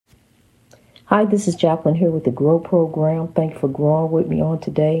Hi, this is Jacqueline here with the Grow Program. Thank you for growing with me on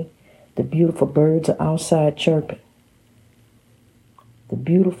today. The beautiful birds are outside chirping. The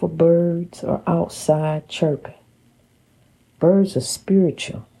beautiful birds are outside chirping. Birds are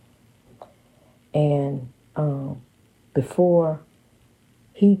spiritual. And before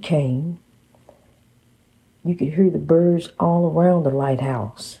he came, you could hear the birds all around the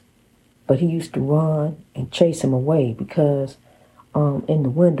lighthouse. But he used to run and chase them away because in the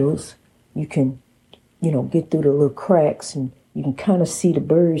windows, you can, get through the little cracks and you can kind of see the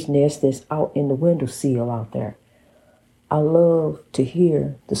bird's nest that's out in the windowsill out there. I love to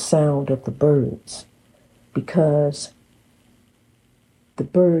hear the sound of the birds because the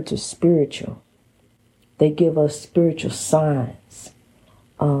birds are spiritual. They give us spiritual signs.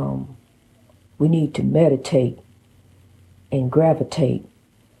 We need to meditate and gravitate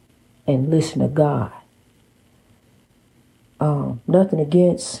and listen to God. Nothing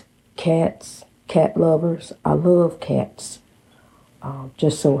against cats, cat lovers. I love cats.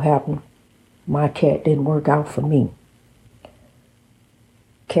 Just so happened my cat didn't work out for me.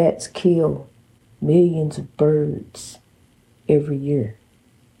 Cats kill millions of birds every year.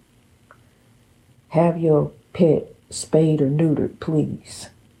 Have your pet spayed or neutered, please.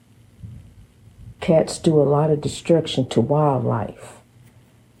 Cats do a lot of destruction to wildlife.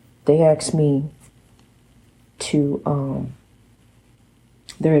 They asked me to,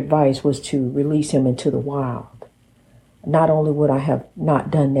 their advice was to release him into the wild. Not only would I have not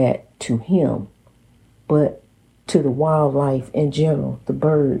done that to him, but to the wildlife in general, the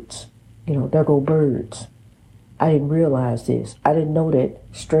birds. There go birds. I didn't realize this. I didn't know that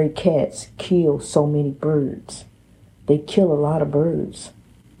stray cats kill so many birds. They kill a lot of birds.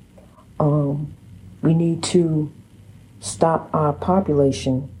 We need to stop our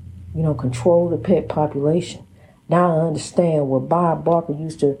population, control the pet population. Now I understand what Bob Barker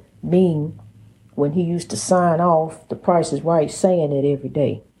used to mean when he used to sign off The Price is Right saying it every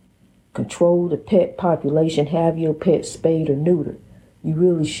day. Control the pet population, have your pet spayed or neutered. You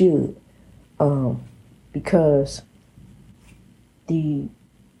really should. Because the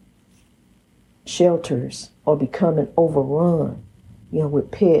shelters are becoming overrun,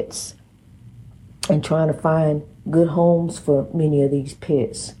 with pets and trying to find good homes for many of these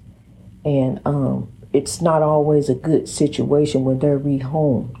pets. And it's not always a good situation when they're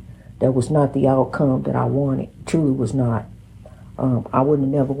rehomed. That was not the outcome that I wanted. Truly was not. I wouldn't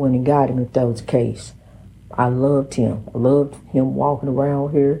have never went and got him if that was the case. I loved him. I loved him walking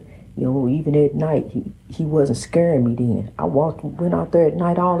around here. Even at night, he wasn't scaring me then. I went out there at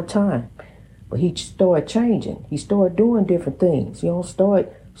night all the time. But he started changing. He started doing different things.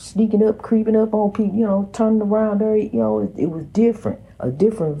 Started sneaking up, creeping up on people, turning around there. It was different, a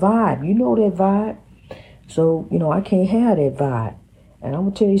different vibe. You know that vibe. So, I can't have that vibe. And I'm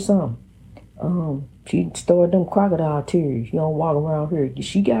going to tell you something. She started them crocodile tears. Walk around here.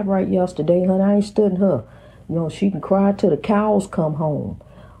 She got right yesterday, honey. I ain't studying her. She can cry till the cows come home.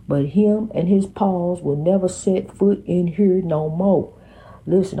 But him and his paws will never set foot in here no more.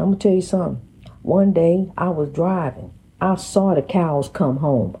 Listen, I'm going to tell you something. One day I was driving. I saw the cows come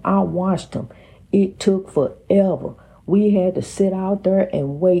home. I watched them. It took forever. We had to sit out there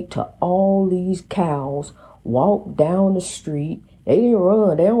and wait till all these cows walked down the street. They didn't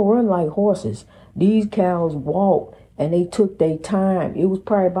run. They don't run like horses. These cows walked and they took their time. It was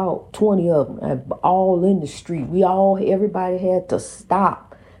probably about 20 of them all in the street. Everybody had to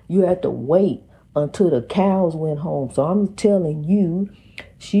stop. You had to wait until the cows went home. So I'm telling you,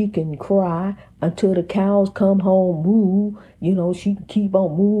 she can cry until the cows come home, moo. She can keep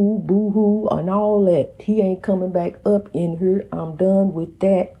on moo, boo-hoo, and all that. He ain't coming back up in here. I'm done with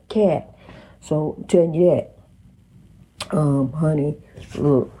that cat. So I'm telling you that. Honey,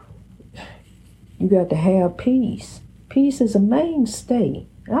 look, you got to have peace. Peace is a mainstay.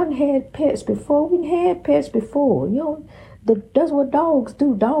 I've had pets before. We had pets before. That's what dogs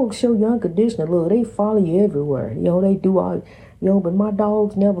do. Dogs show you unconditional love. They follow you everywhere. They do all. But my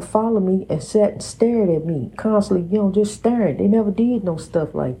dogs never followed me and sat and stared at me constantly. Just staring. They never did no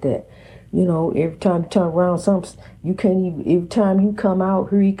stuff like that. Every time you turn around, you can't even. Every time you come out,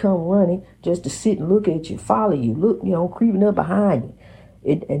 here he come running just to sit and look at you, follow you, look, creeping up behind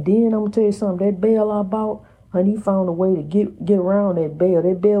you. And then I'm gonna tell you something. That bell I bought, honey, he found a way to get around that bell.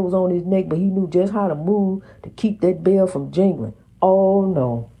 That bell was on his neck, but he knew just how to move to keep that bell from jingling. Oh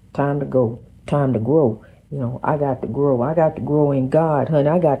no, time to go, time to grow. I got to grow. I got to grow in God, honey.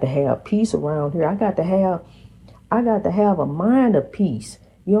 I got to have peace around here. I got to have a mind of peace.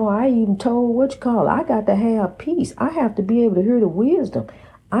 I even told I got to have peace. I have to be able to hear the wisdom.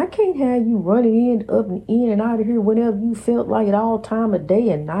 I can't have you running up and in and out of here whenever you felt like it all time of day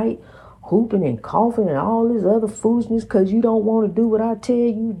and night. hooping and coughing and all this other foolishness because you don't want to do what I tell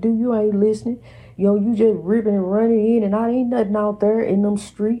you to do. You ain't listening. You just ripping and running in and out. Ain't nothing out there in them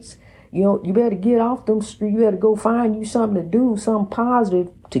streets. You better get off them streets. You better go find you something to do, something positive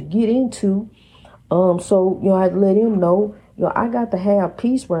to get into. So I had to let him know, I got to have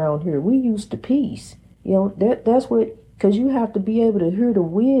peace around here. We used to peace. That's what, because you have to be able to hear the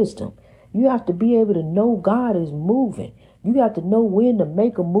wisdom. You have to be able to know God is moving. You got to know when to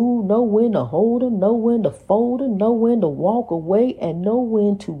make a move, know when to hold him, know when to fold him, know when to walk away, and know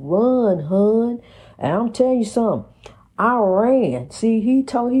when to run, hun. And I'm telling you something. I ran. See, he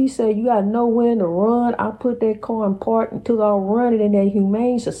said you gotta know when to run. I put that car in park and took off running in that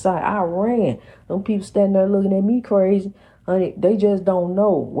humane society. I ran. Them people standing there looking at me crazy. Honey, they just don't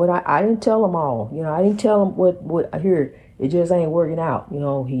know. What I didn't tell them all. I didn't tell them what I hear. It just ain't working out.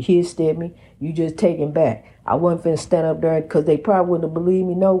 He hissed at me. You just take him back. I wasn't finna stand up there because they probably wouldn't have believed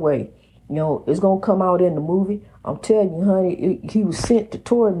me no way. It's going to come out in the movie. I'm telling you, honey, he was sent to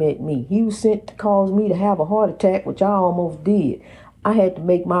torment me. He was sent to cause me to have a heart attack, which I almost did. I had to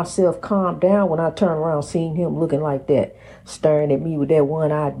make myself calm down when I turned around seeing him looking like that, staring at me with that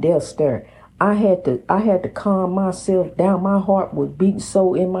one-eyed death stare. I had to calm myself down. My heart was beating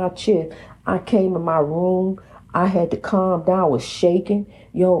so in my chest. I came in my room. I had to calm down. I was shaking.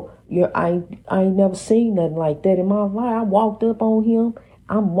 I ain't never seen nothing like that in my life. I walked up on him.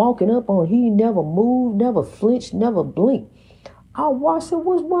 I'm walking up on him. He never moved, never flinched, never blinked. I said,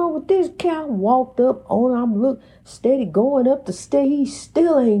 what's wrong with this cat? I walked up on him. I'm steady going up the stairs. He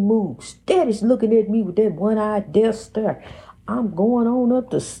still ain't moved. Steady looking at me with that one-eyed death stare. I'm going on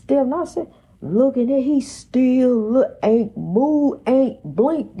up the stairs. And I said, looking at, he still ain't moved, ain't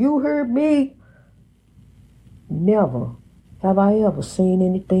blinked. You heard me? Never have I ever seen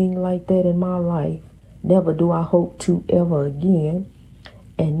anything like that in my life. Never do I hope to ever again.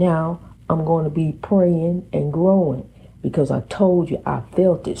 And now I'm going to be praying and growing because I told you I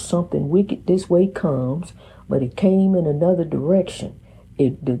felt it. Something wicked this way comes, but it came in another direction.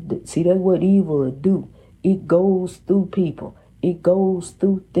 See, that's what evil will do. It goes through people. It goes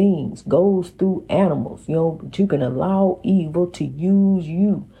through things, goes through animals. But you can allow evil to use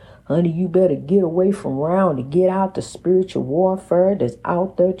you. Honey, you better get away from around to get out the spiritual warfare that's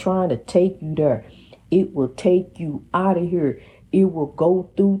out there trying to take you there. It will take you out of here. It will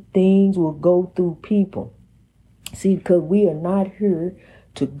go through things, will go through people. See, because we are not here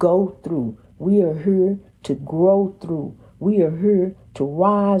to go through. We are here to grow through. We are here to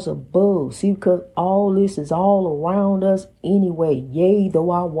rise above. See, because all this is all around us anyway. Yea,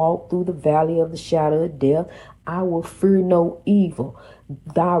 though I walk through the valley of the shadow of death, I will fear no evil.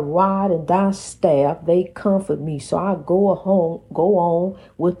 Thy rod and thy staff, they comfort me. So I go on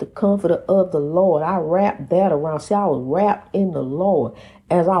with the comforter of the Lord. I wrap that around. See, I was wrapped in the Lord.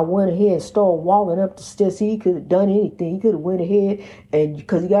 As I went ahead and started walking up the stairs, see, he could have done anything. He could have went ahead and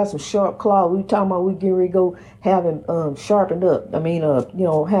because he got some sharp claws. We talking about we getting ready to go have him sharpened up.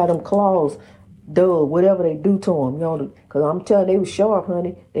 Have them claws dull, whatever they do to him. Because I'm telling you, they was sharp,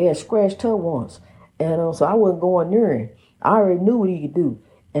 honey. They had scratched her once. And so I wasn't going near him. I already knew what he could do.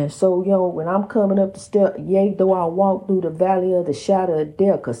 And so, when I'm coming up the step, yea, though I walk through the valley of the shadow of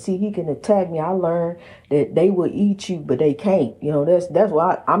death, because see, he can attack me. I learned that they will eat you, but they can't. That's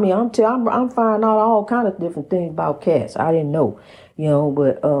why I'm finding out all kind of different things about cats. I didn't know,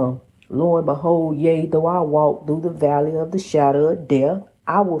 but lo and behold, yea, though I walk through the valley of the shadow of death,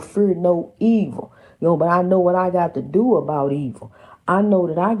 I will fear no evil. But I know what I got to do about evil. I know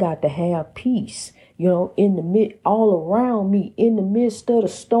that I got to have peace. In the mid, all around me, in the midst of the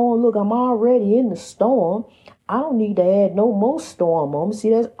storm. Look, I'm already in the storm. I don't need to add no more storm on me. See,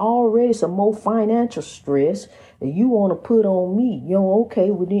 that's already some more financial stress that you want to put on me.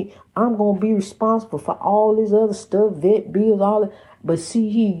 Okay, I'm going to be responsible for all this other stuff, vet bills, all that. But see,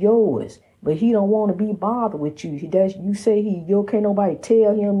 he yours. But he don't want to be bothered with you. You say he yours. Can't nobody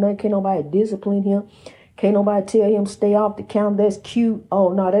tell him nothing. Can't nobody discipline him. Can't nobody tell him stay off the counter. That's cute.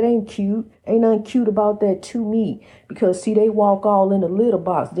 Oh, no, that ain't cute. Ain't nothing cute about that to me. Because, see, they walk all in the litter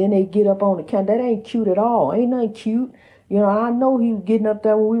box. Then they get up on the counter. That ain't cute at all. Ain't nothing cute. I know he was getting up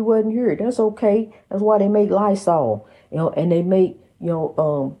there when we wasn't here. That's okay. That's why they make Lysol. And they make, they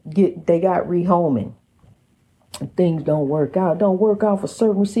got rehoming. Things don't work out. Don't work out for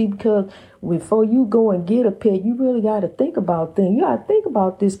certain. See, because before you go and get a pet, you really got to think about things. You got to think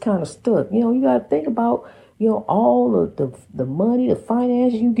about this kind of stuff. You got to think about, all of the money, the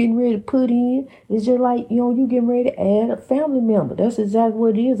finances you getting ready to put in. It's just like, you getting ready to add a family member. That's exactly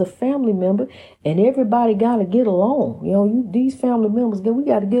what it is, a family member. And everybody got to get along. These family members, we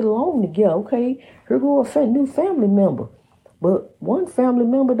got to get along together. Okay, here go a new family member. But one family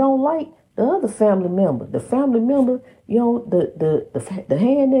member don't like The other family member, the family member, the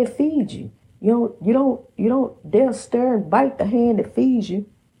hand that feeds you. You don't dare stare and bite the hand that feeds you.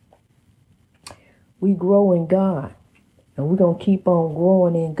 We grow in God, and we're gonna keep on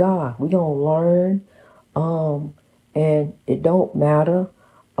growing in God. We're gonna learn, and it don't matter,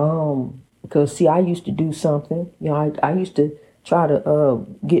 because see, I used to do something. I used to try to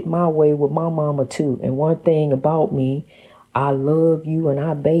get my way with my mama too. And one thing about me, I love you and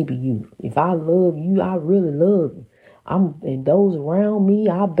I baby you. If I love you, I really love you. And those around me,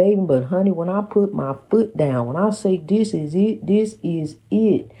 I baby. But honey, when I put my foot down, when I say this is it,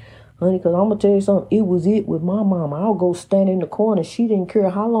 honey, because I'm going to tell you something, it was it with my mama. I'll go stand in the corner. She didn't care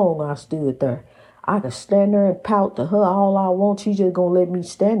how long I stood there. I could stand there and pout to her all I want. She just going to let me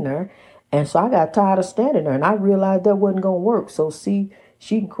stand there. And so I got tired of standing there, and I realized that wasn't going to work. So see,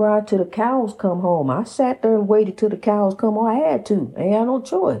 she can cry till the cows come home. I sat there and waited till the cows come home. I had to. I ain't had no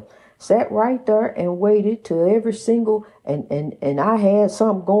choice. Sat right there and waited till every single, and I had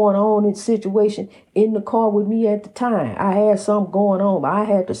something going on in the situation in the car with me at the time. I had something going on, but I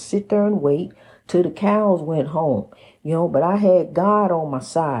had to sit there and wait till the cows went home. But I had God on my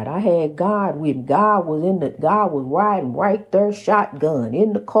side. I had God with me. God was riding right there, shotgun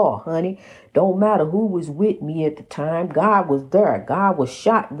in the car, honey. Don't matter who was with me at the time. God was there. God was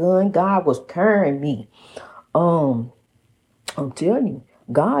shotgun. God was carrying me. I'm telling you,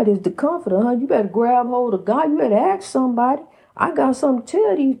 God is the comforter, huh? You better grab hold of God. You better ask somebody. I got something to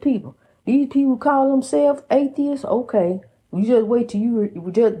tell these people. These people call themselves atheists. Okay, you just wait till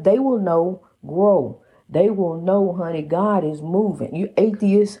they will know. Grow. They will know, honey, God is moving. You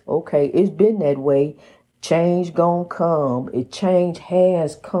atheists, okay, it's been that way. Change gonna come. Change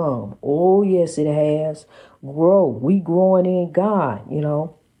has come. Oh, yes, it has. Grow. We growing in God,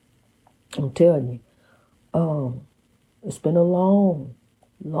 I'm telling you. It's been a long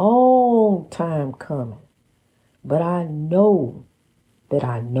time coming. But I know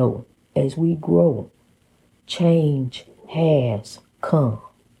as we grow, change has come.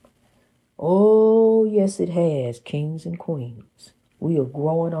 Oh, yes, it has, kings and queens. We are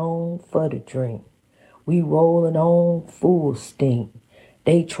growing on for the dream. We rolling on full steam.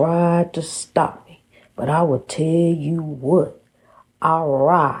 They tried to stop me, but I will tell you what. I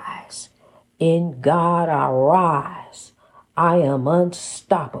rise. In God I rise. I am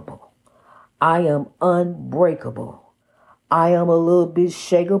unstoppable. I am unbreakable. I am a little bit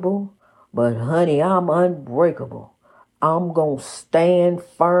shakeable, but honey, I'm unbreakable. I'm going to stand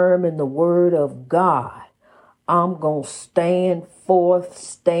firm in the word of God. I'm going to stand forth,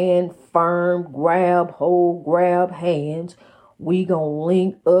 stand firm, grab hold, grab hands. We going to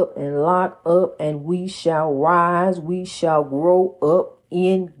link up and lock up, and we shall rise. We shall grow up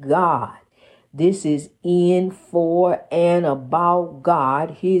in God. This is in, for, and about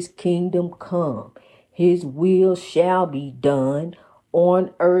God. His kingdom come. His will shall be done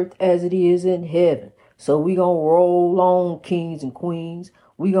on earth as it is in heaven. So we going to roll on, kings and queens.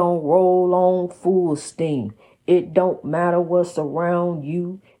 We going to roll on full steam. It don't matter what's around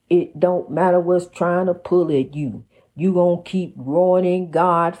you. It don't matter what's trying to pull at you. You going to keep growing in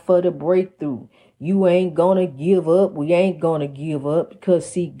God for the breakthrough. You ain't going to give up. We ain't going to give up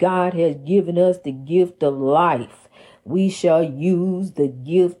because, see, God has given us the gift of life. We shall use the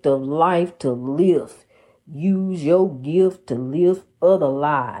gift of life to live. Use your gift to live other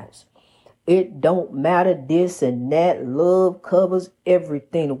lives. It don't matter this and that. Love covers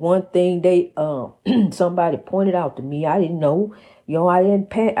everything. The one thing they somebody pointed out to me, I didn't know. I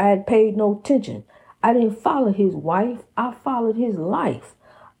had paid no attention. I didn't follow his wife. I followed his life.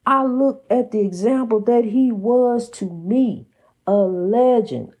 I looked at the example that he was to me. A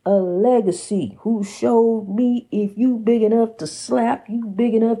legend, a legacy, who showed me if you big enough to slap, you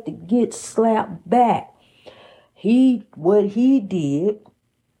big enough to get slapped back. What he did,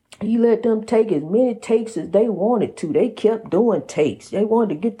 he let them take as many takes as they wanted to. They kept doing takes. They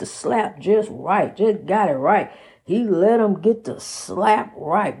wanted to get the slap just right. Just got it right. He let them get the slap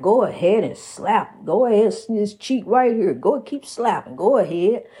right. Go ahead and slap. Go ahead, this cheek right here. Go keep slapping. Go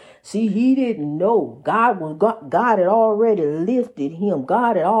ahead. See, he didn't know. God had already lifted him.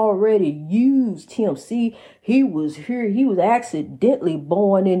 God had already used him. See, he was here. He was accidentally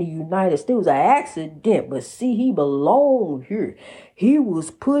born in the United States. It was an accident, but see, he belonged here. He was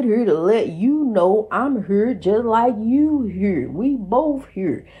put here to let you know I'm here just like you here. We both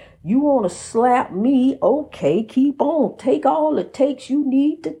here. You want to slap me? Okay, keep on. Take all the takes you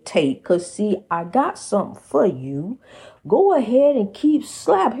need to take. Because, see, I got something for you. Go ahead and keep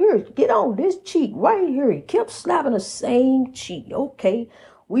slapping. Here, get on this cheek right here. He kept slapping the same cheek. Okay,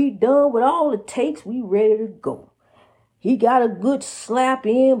 we done with all the takes. We ready to go. He got a good slap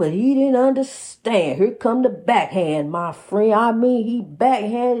in, but he didn't understand. Here come the backhand, my friend. I mean, he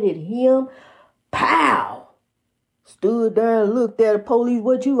backhanded him. Pow! Stood there and looked at the police.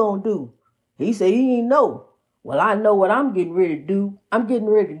 What you gonna do? He said he didn't know. Well, I know what I'm getting ready to do. I'm getting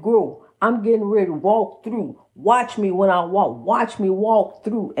ready to grow. I'm getting ready to walk through. Watch me when I walk. Watch me walk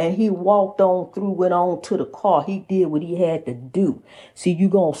through. And he walked on through, went on to the car. He did what he had to do. See, you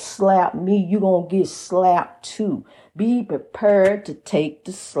gonna slap me, you gonna get slapped too. Be prepared to take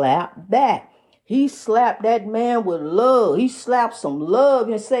the slap back. He slapped that man with love. He slapped some love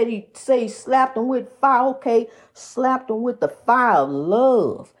and said he slapped him with fire. Okay, slapped him with the fire of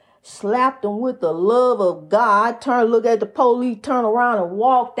love. Slapped him with the love of God. Turned, look at the police, turned around and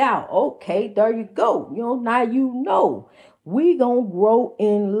walked out. Okay, there you go. Now you know. We gonna grow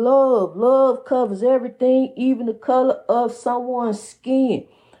in love. Love covers everything, even the color of someone's skin.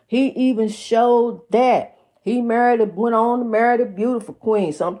 He even showed that. He went on to marry a beautiful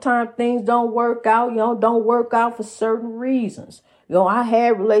queen. Sometimes things don't work out, don't work out for certain reasons. I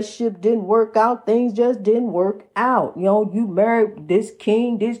had relationship, didn't work out. Things just didn't work out. You married this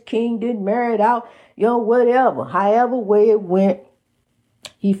king didn't marry it out. Whatever. However way it went,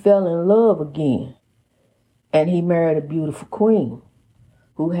 he fell in love again. And he married a beautiful queen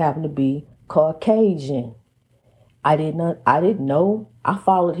who happened to be Caucasian. I didn't know. I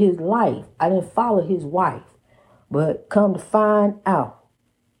followed his life. I didn't follow his wife. But come to find out,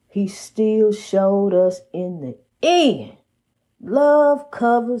 he still showed us in the end. Love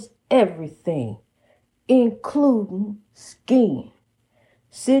covers everything, including skin.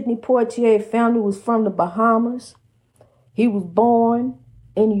 Sidney Poitier family was from the Bahamas. He was born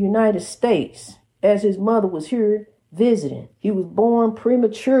in the United States as his mother was here visiting. He was born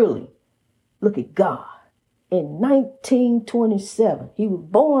prematurely. Look at God. In 1927, he was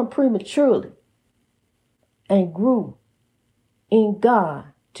born prematurely and grew in God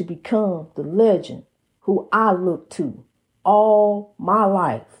to become the legend who I look to. All my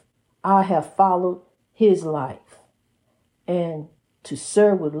life, I have followed his life, and to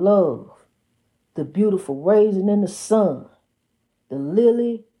serve with love, the beautiful raisin in the sun, the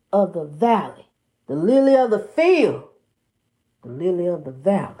lily of the valley, the lily of the field, the lily of the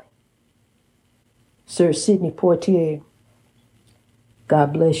valley. Sir Sidney Poitier,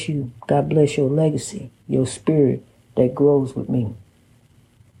 God bless you. God bless your legacy, your spirit that grows with me.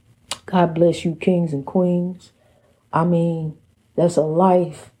 God bless you, kings and queens. I mean, that's a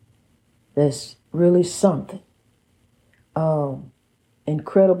life that's really something.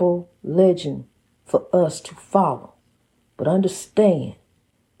 Incredible legend for us to follow. But understand,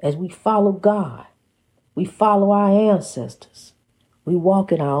 as we follow God, we follow our ancestors. We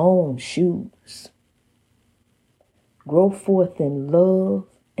walk in our own shoes. Grow forth in love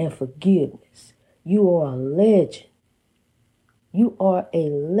and forgiveness. You are a legend. You are a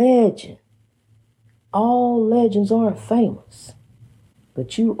legend. All legends aren't famous,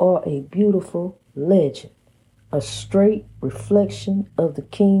 but you are a beautiful legend, a straight reflection of the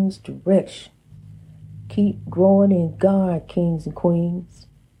King's direction. Keep growing in God, kings and queens.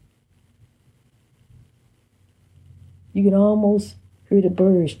 You can almost hear the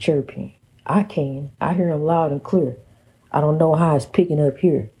birds chirping. I can. I hear them loud and clear. I don't know how it's picking up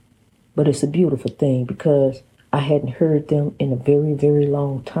here, but it's a beautiful thing because I hadn't heard them in a very, very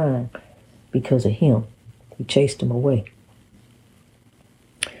long time because of him. He chased them away.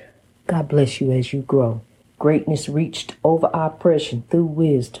 God bless you as you grow. Greatness reached over oppression through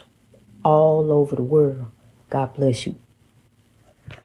wisdom all over the world. God bless you.